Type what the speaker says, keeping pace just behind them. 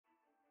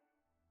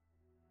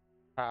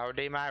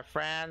Howdy my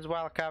friends,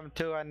 welcome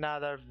to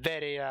another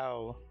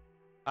video.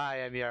 I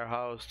am your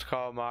host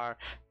Komar.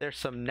 There's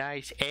some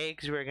nice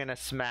eggs we're gonna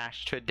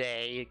smash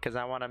today because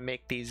I want to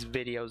make these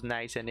videos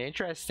nice and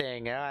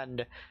interesting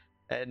and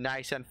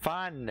nice and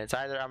fun. It's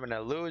either I'm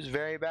gonna lose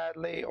very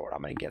badly or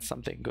I'm gonna get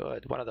something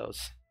good. One of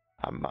those.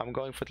 I'm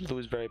going for the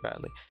lose very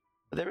badly.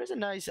 But there is a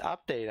nice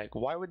update. Like,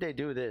 why would they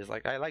do this?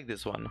 Like, I like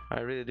this one.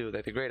 I really do.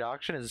 Like, the Great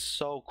Auction is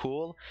so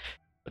cool.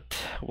 But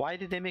why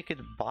did they make it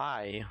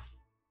buy?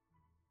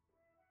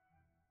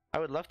 I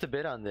would love to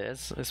bid on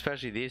this,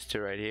 especially these two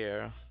right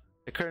here.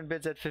 The current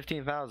bid's at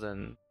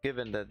 15,000,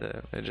 given that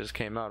it just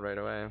came out right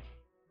away.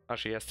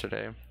 Actually,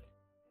 yesterday.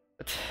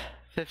 But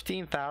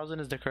 15,000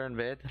 is the current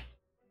bid.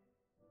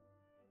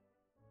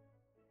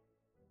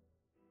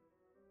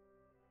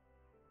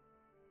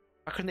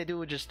 How can they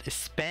do it? Just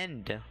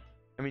spend.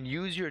 I mean,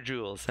 use your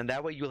jewels, and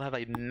that way you'll have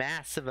a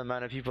massive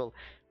amount of people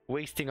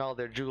wasting all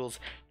their jewels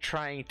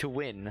trying to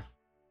win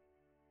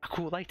a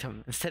cool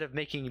item instead of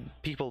making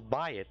people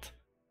buy it.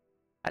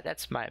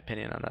 That's my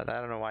opinion on that. I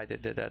don't know why they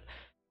did that.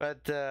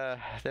 But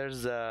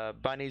there's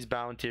Bunny's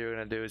bounty you're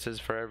gonna do. It says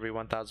for every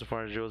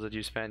 1,400 jewels that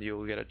you spend, you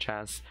will get a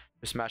chance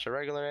to smash a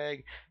regular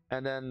egg.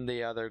 And then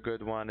the other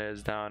good one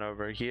is down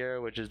over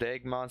here, which is the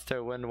egg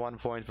monster. Win 1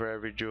 point for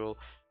every jewel.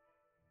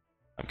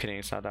 I'm kidding,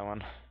 it's not that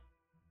one.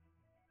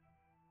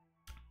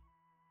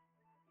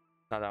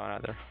 Not that one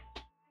either.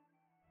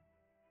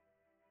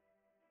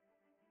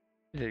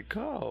 Where did it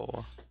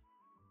go?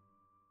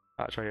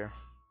 Oh, it's right here.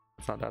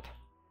 It's not that.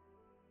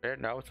 There?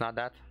 No, it's not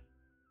that.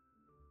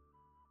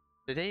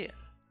 Did they? It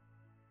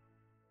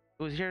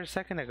was here a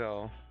second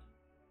ago.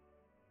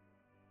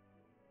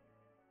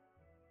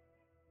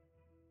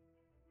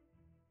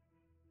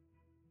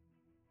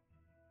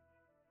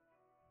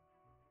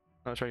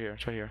 No, it's right here.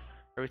 It's right here.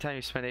 Every time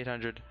you spend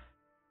 800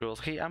 jewels.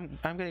 Hey, I'm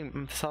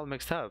getting this all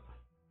mixed up.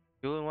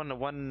 You only won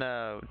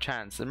one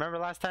chance. Remember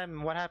last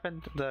time what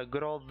happened? The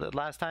good old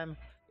last time?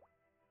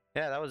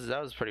 Yeah, that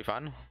was pretty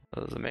fun.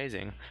 That was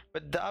amazing.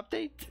 But the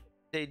update,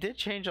 they did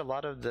change a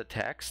lot of the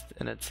text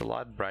and it's a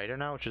lot brighter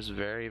now, which is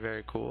very,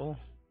 very cool.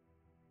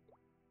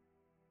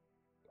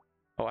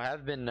 Oh, I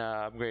have been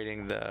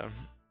upgrading the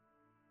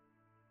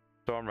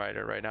Storm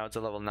Rider. Right now it's a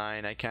level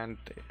 9. I can't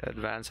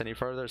advance any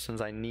further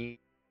since I need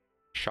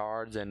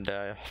shards, and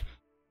the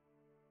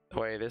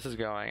way this is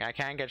going, I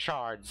can't get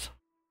shards.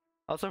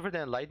 Also for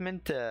the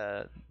Enlightenment,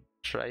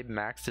 should I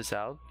max this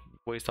out?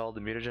 Waste all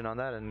the mutagen on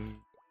that and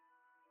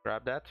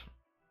grab that?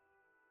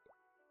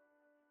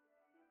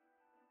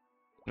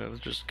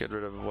 Let's just get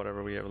rid of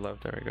whatever we have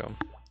left. There we go.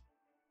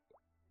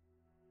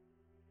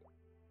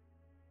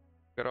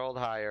 Good old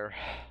hire.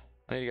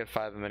 I need to get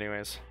 5 of them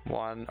anyways.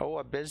 One. Oh,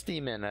 a Biz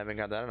Demon. I haven't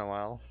got that in a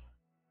while.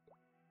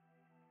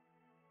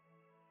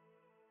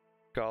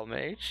 Skull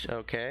Mage.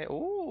 Okay.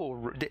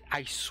 Ooh,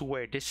 I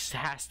swear this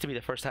has to be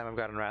the first time I've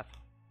gotten Wrath.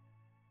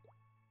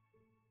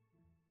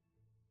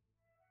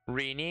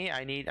 Rini,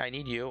 I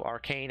need you.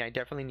 Arcane, I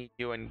definitely need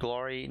you. And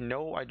Glory,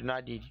 no, I do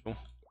not need you.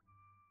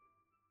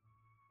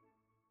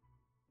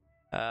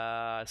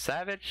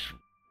 Savage,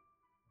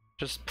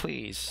 just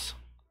please.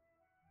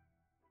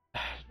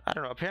 I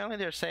don't know, apparently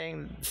they're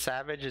saying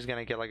Savage is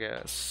gonna get like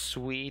a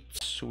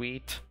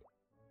sweet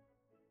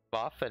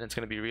buff and it's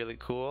gonna be really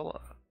cool.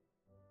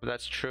 If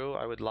that's true,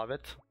 I would love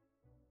it.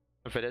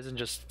 If it isn't,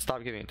 just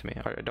stop giving it to me.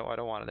 I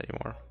don't want it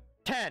anymore.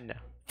 10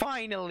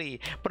 finally,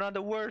 but on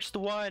the worst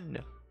one.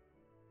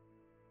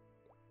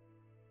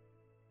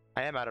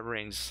 I am out of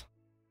rings.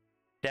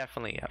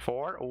 Definitely.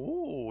 4.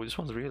 Ooh, this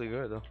one's really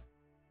good though.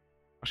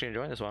 Actually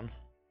enjoying this one.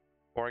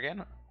 4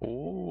 again.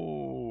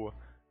 Ooh.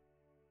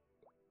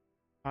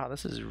 Wow,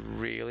 this is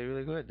really,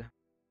 really good.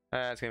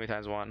 It's gonna be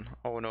 ×1.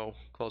 Oh no,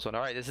 close one.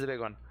 Alright, this is the big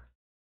one.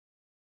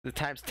 The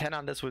 ×10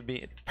 on this would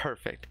be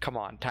perfect. Come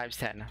on,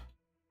 ×10.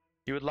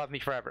 You would love me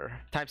forever.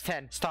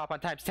 ×10. Stop on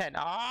 ×10.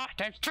 Ah,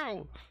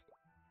 ×2.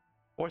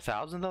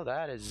 4,000 though.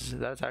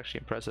 That's actually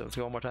impressive. Let's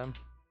go one more time.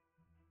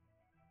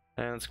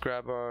 And let's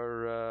grab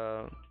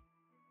our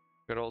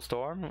good old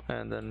Storm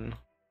and then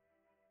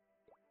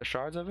the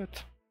shards of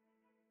it.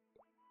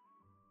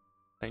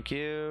 Thank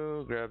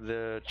you. Grab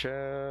the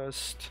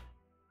chest.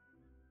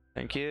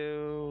 Thank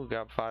you.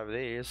 Got 5 of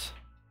these.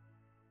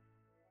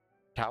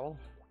 Towel.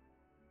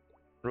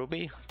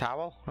 Ruby.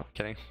 Towel. Oh,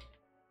 kidding.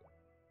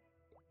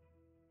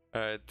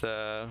 Alright.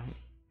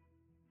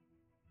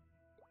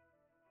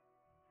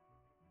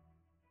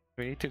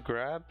 We need to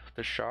grab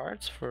the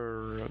shards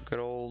for a good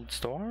old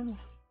Storm.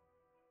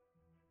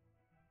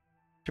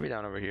 Should be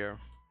down over here.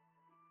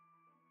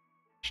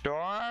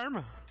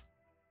 Storm.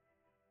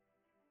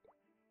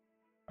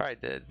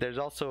 Alright, there's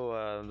also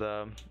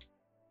the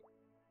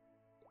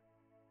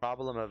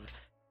problem of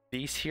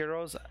these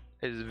heroes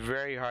is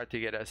very hard to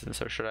get essence.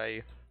 So should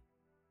I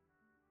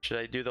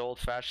do the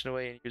old-fashioned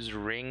way and use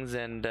rings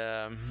and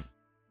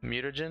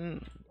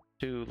mutagen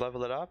to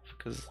level it up?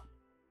 Because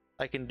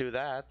I can do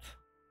that.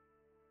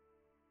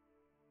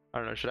 I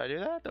don't know, should I do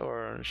that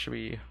or should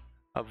we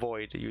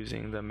avoid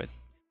using the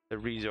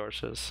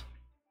resources?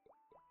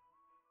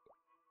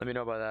 Let me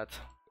know about that.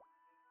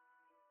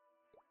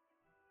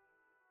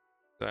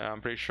 So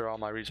I'm pretty sure all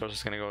my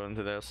resources are gonna go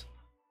into this.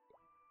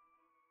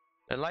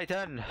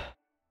 Enlighten!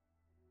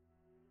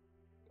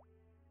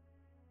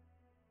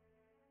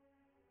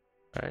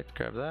 Alright,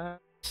 grab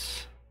that.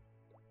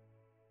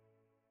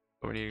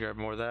 We need to grab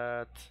more of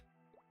that.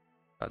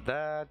 Got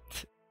that.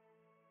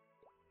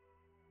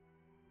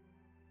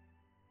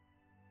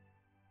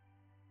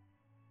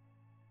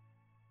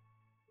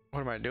 What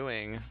am I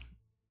doing?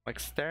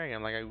 Like staring at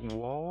him, like,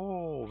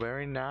 whoa,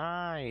 very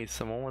nice.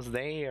 I'm almost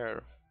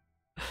there.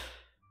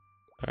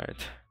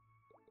 Alright.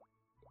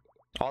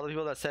 All the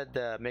people that said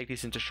make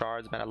these into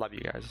shards, man, I love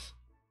you guys.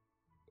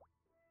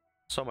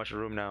 So much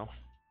room now.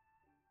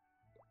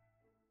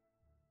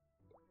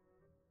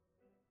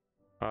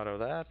 Auto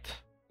that.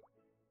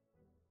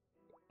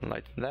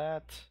 Enlighten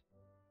that.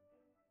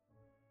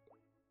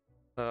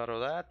 Auto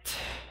that.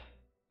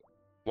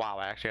 Wow,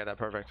 I actually got that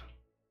perfect.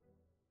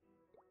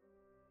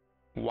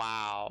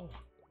 Wow.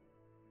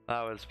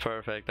 That was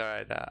perfect.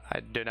 Alright,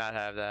 I do not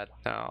have that.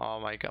 No, oh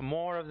my god.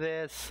 More of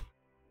this.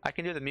 I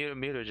can do the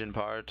mutagen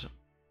part.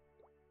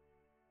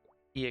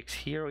 EX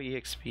hero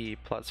EXP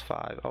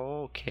 +5.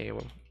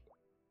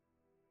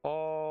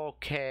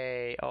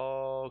 Okay.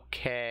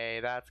 Okay.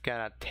 That's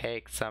gonna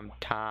take some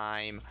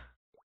time.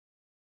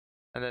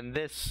 And then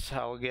this,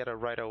 I'll get it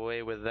right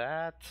away with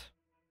that.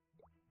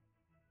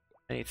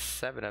 I need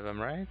 7 of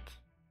them, right?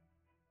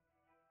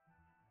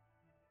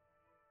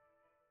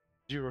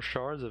 0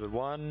 shards of it.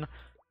 1,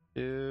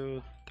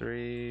 2,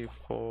 3,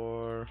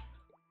 4,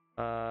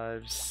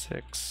 5,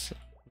 6,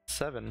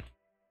 7.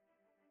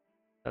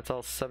 That's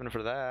all 7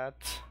 for that.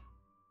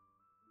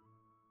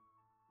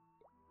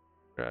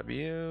 Grab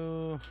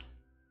you.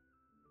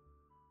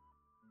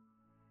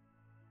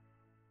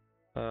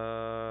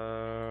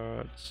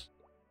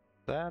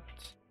 That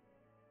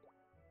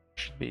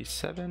should be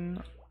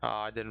 7. Oh,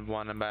 I didn't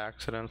want them by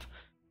accident.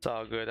 It's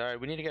all good. All right,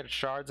 we need to get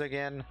shards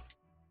again.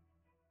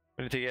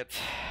 We need to get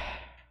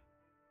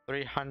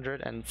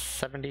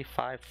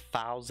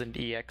 375,000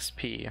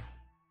 EXP.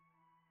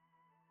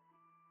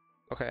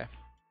 Okay.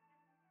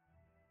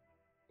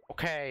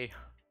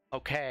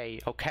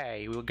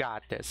 Okay, we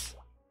got this.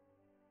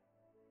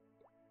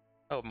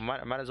 Oh,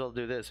 might as well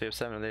do this. We have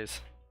 7 of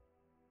these.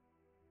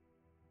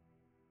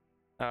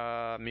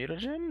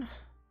 Mutagen?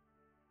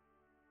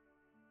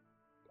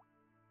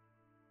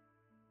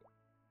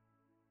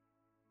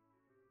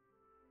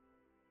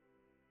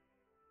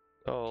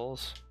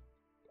 Souls.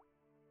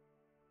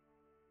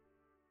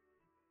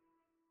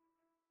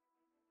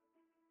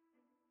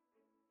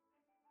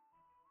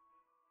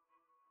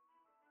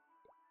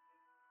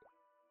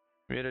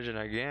 Mutagen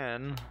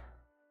again.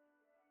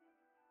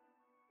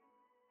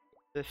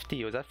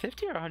 50. Was that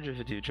 50 or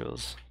 150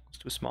 joules? It's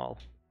too small.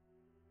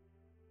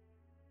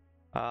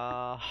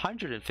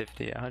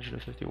 150.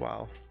 150.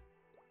 Wow.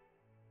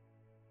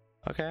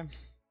 Okay.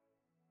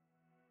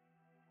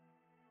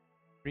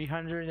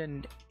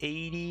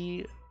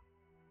 380.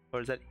 Or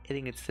is that? I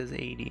think it says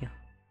 80.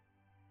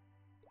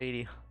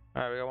 80.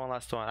 Alright, we got one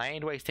last one. I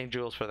ain't wasting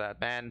joules for that,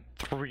 man.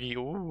 3.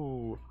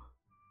 Ooh.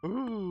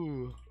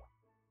 Ooh.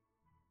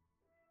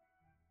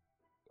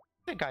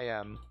 I think I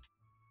am.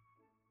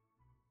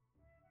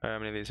 How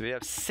many of these? We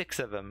have 6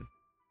 of them.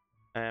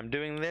 I'm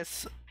doing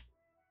this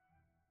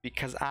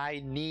because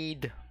I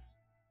need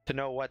to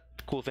know what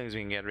cool things we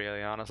can get,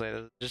 really, honestly.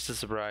 This is just a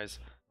surprise.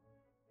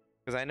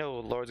 Because I know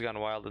Lord's Gone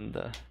Wild in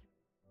the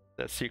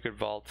secret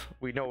vault.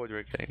 We know what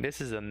we're getting.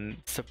 This is a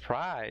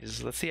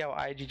surprise. Let's see how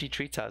IGG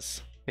treats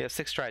us. We have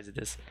 6 tries at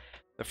this.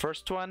 The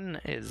first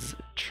one is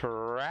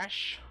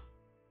trash.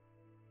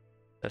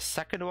 The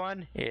second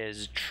one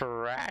is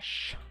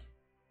trash.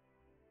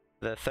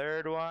 The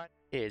third one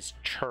is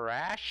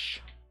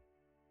trash.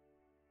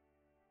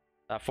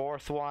 The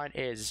fourth one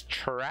is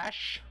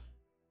trash.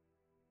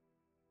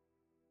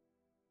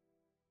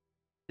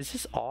 Is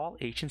this all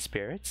ancient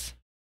spirits?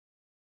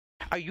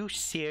 Are you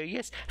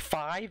serious?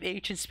 5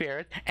 ancient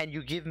spirits and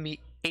you give me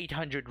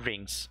 800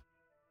 rings.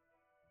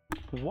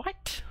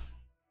 What?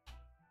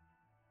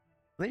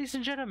 Ladies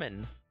and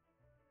gentlemen,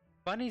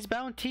 Bunny's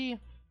bounty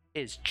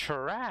is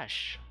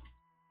trash.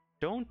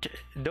 Don't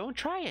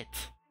try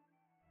it.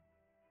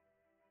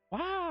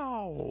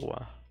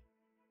 Wow.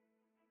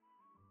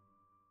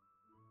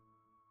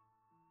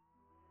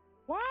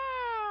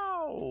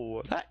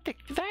 Wow. That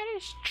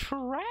is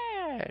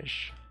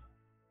trash.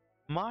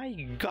 My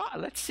god,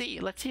 let's see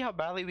how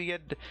badly we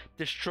get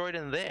destroyed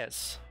in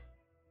this.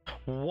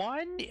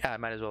 I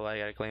might as well. I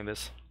gotta claim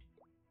this.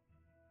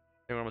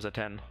 Everyone was at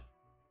 10.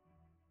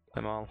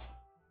 Them all.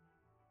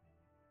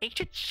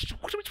 Ancient.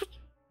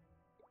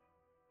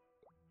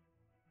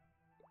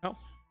 No.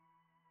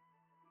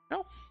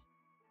 No.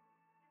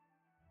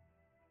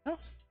 No.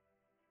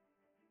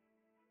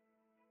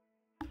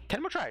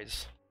 10 more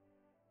tries.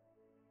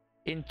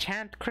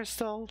 Enchant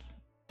crystal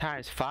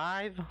times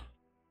 5.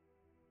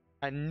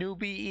 A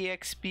newbie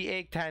EXP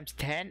egg times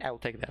 10. I will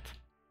take that.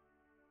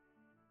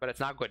 But it's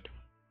not good.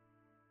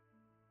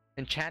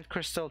 Enchant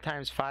crystal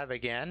times 5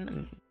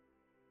 again.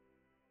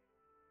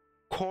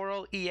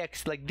 Coral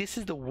EX. Like, this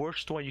is the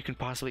worst one you can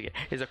possibly get.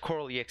 Is a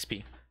coral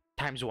EXP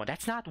times 1.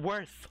 That's not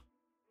worth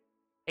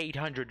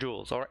 800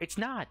 jewels, or it's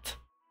not.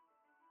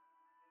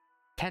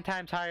 10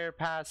 times higher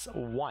pass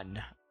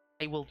 1.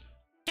 I will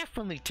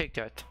definitely take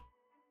that.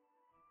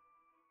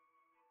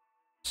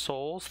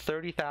 Souls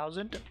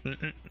 30,000.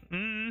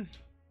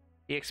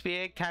 EXP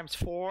egg times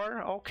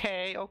 4.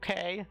 Okay,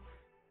 okay.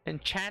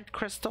 Enchant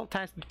crystal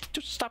times.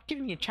 Just stop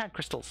giving me enchant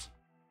crystals.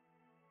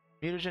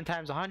 Mutagen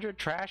times 100.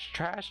 Trash,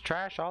 trash,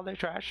 trash. All day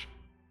trash.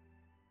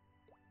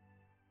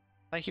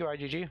 Thank you,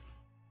 RGG.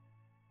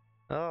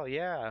 Oh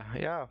yeah,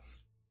 yeah.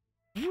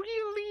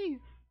 Really?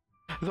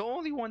 The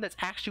only one that's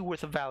actually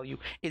worth a value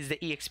is the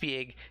EXP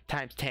egg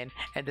times 10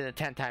 and then the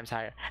 10 times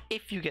higher.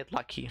 If you get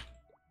lucky.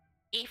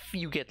 If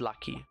you get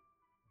lucky.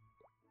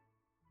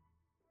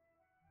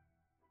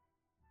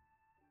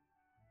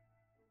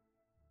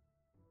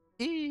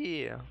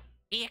 Yeah.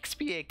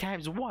 EXP egg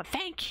times 1.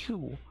 Thank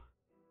you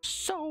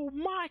so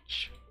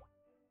much.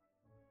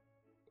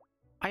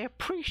 I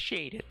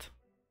appreciate it.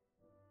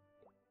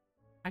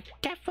 I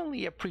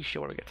definitely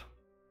appreciate it.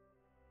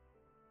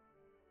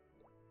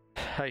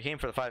 I came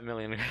for the 5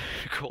 million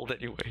gold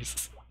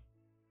anyways.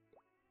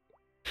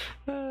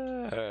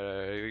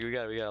 We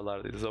got a lot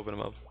of these. Let's open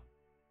them up.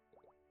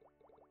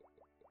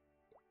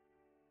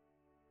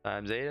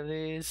 Times 8 of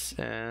these,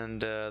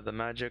 and the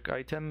magic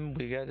item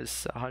we get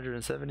is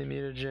 170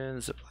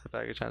 mutagens. Supply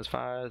package times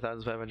 5,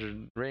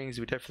 1,500 rings.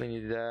 We definitely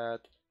need that.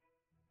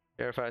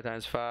 Verify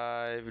times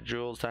 5,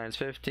 jewels times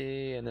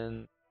 50, and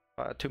then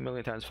 2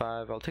 million times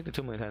 5. I'll take the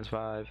 2 million times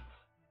 5.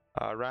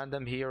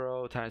 Random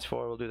hero times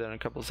 4. We'll do that in a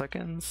couple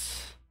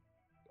seconds.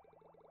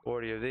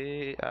 40 of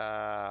these.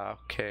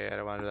 Okay, I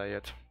don't want to do that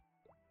yet.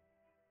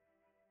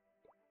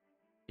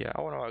 Yeah,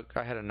 oh no,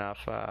 I had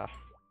enough.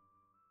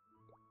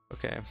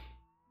 Okay.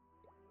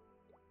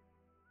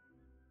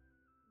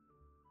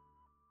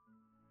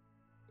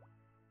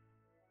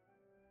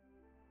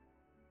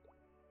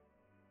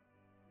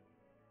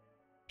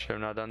 Should have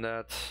not done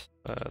that,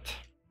 but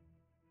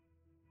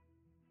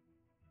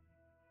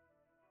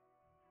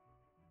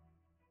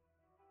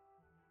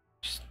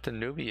just the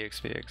newbie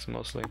XPX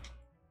mostly.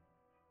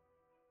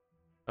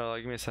 Oh,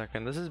 give me a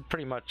second. This is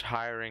pretty much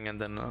hiring and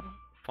then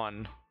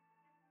fun.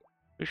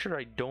 Pretty sure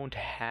I don't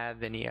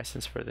have any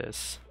essence for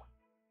this.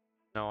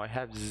 No, I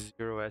have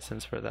 0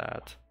 essence for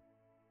that.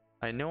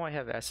 I know I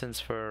have essence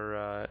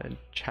for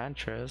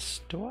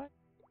Enchantress. Do I?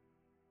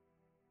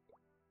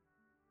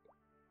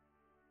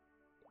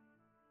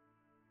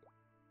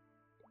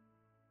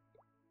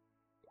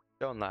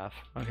 Don't laugh.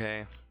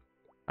 Okay.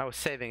 I was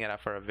saving it up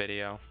for a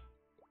video.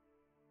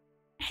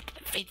 And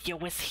the video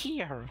is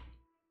here.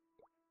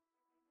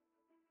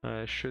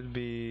 Should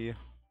be.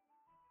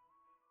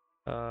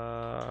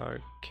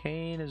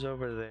 Arcane is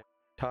over there.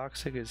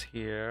 Toxic is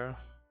here.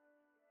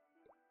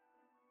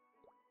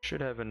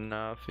 Should have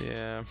enough,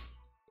 yeah.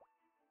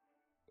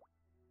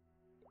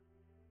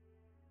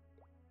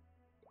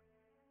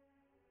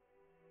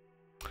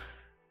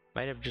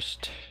 Might have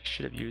just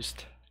should have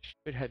used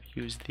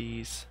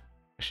these.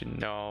 Actually,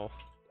 no.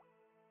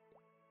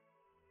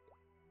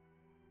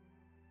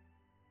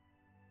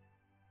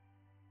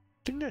 I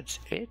think that's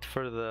it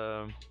for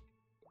the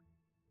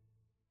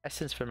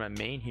essence for my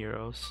main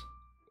heroes.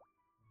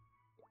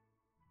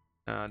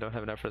 I don't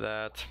have enough for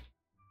that.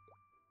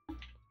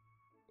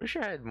 Pretty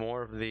sure I had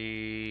more of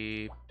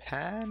the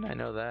pan. I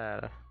know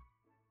that.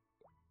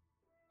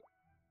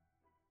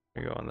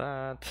 We go on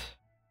that.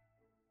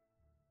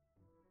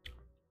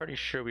 Pretty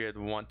sure we had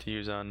one to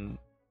use on.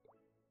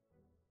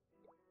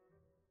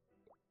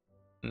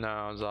 No,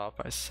 I was off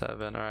by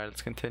 7. Alright,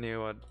 let's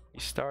continue what we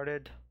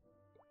started.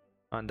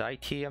 On the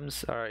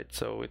items, alright,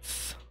 so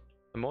it's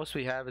the most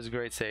we have is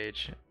Great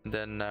Sage, and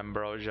then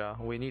Ambrosia.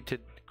 We need to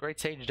Great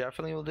Sage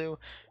definitely will do.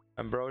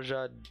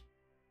 Ambrosia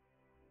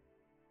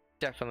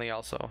definitely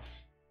also.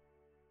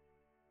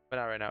 But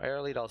not right now. Air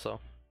Lead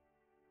also.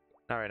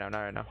 Not right now,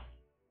 not right now.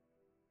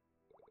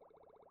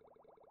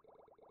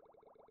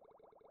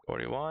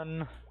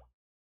 41.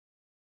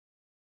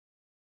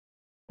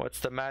 What's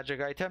the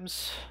magic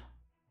items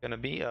gonna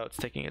be? Oh, it's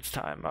taking its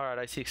time. Alright,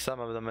 I see some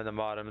of them in the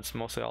bottom. It's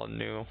mostly all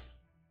new.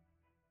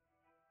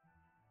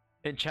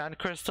 Enchant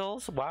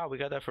crystals? Wow, we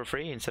got that for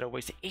free instead of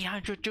wasting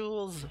 800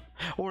 jewels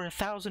or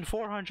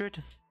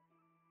 1,400.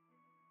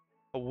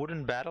 A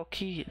wooden battle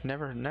key?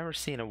 Never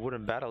seen a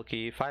wooden battle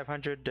key.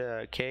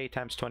 500k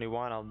times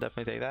 21. I'll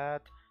definitely take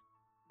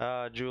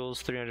that.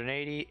 Jewels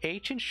 380.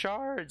 Ancient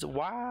shards.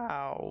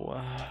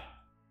 Wow.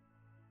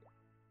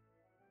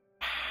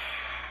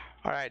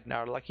 All right, now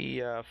our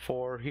lucky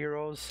 4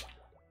 heroes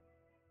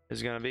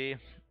is gonna be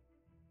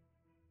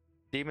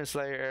Demon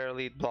Slayer, Air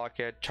Elite,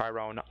 Blockhead,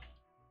 Chiron.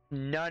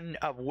 None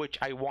of which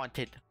I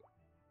wanted.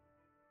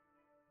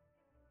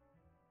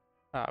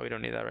 We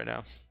don't need that right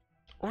now.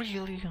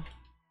 Really?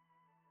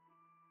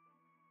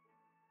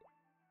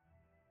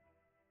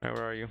 Alright,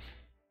 where are you?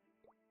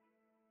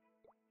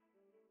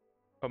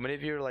 Oh, many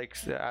of you are like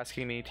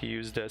asking me to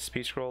use the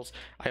speed scrolls.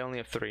 I only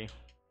have 3.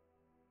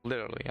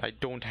 Literally, I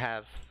don't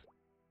have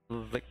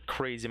like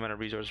crazy amount of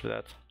resources for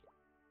that.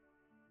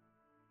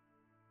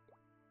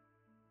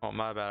 Oh,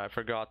 my bad, I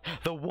forgot.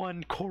 The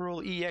one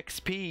Coral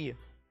EXP!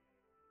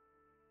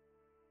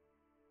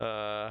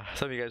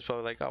 Some of you guys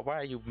probably like, oh, why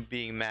are you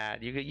being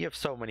mad? You have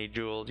so many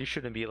jewels. You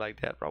shouldn't be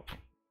like that, bro.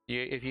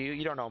 If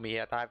you don't know me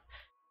yet, I've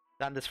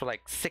done this for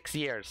like 6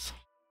 years.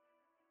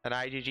 And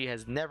IGG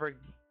has never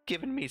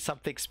given me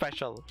something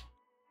special.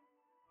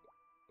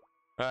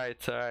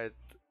 Alright.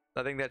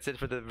 I think that's it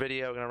for the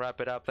video. I'm gonna wrap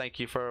it up. Thank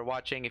you for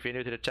watching. If you're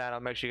new to the channel,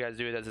 make sure you guys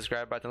do that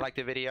subscribe button, like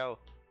the video.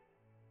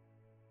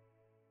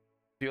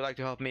 If you'd like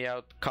to help me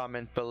out,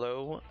 comment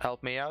below.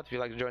 Help me out. If you'd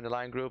like to join the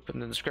line group in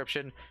the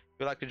description. If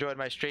you'd like to join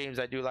my streams,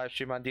 I do live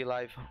stream on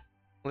DLive.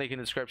 Link in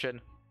the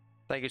description.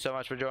 Thank you so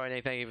much for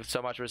joining. Thank you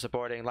so much for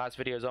supporting. Last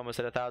video is almost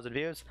at 1,000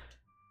 views.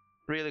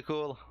 Really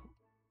cool.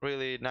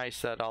 Really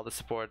nice that all the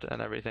support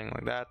and everything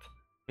like that.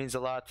 Means a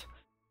lot.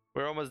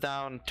 We're almost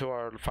down to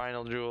our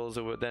final jewels.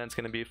 Then it's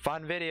going to be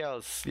fun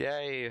videos.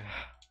 Yay.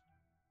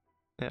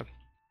 Yeah.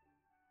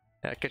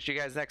 Catch you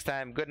guys next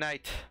time. Good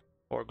night.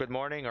 Or good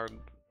morning. Or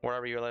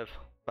wherever you live.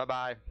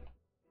 Bye-bye.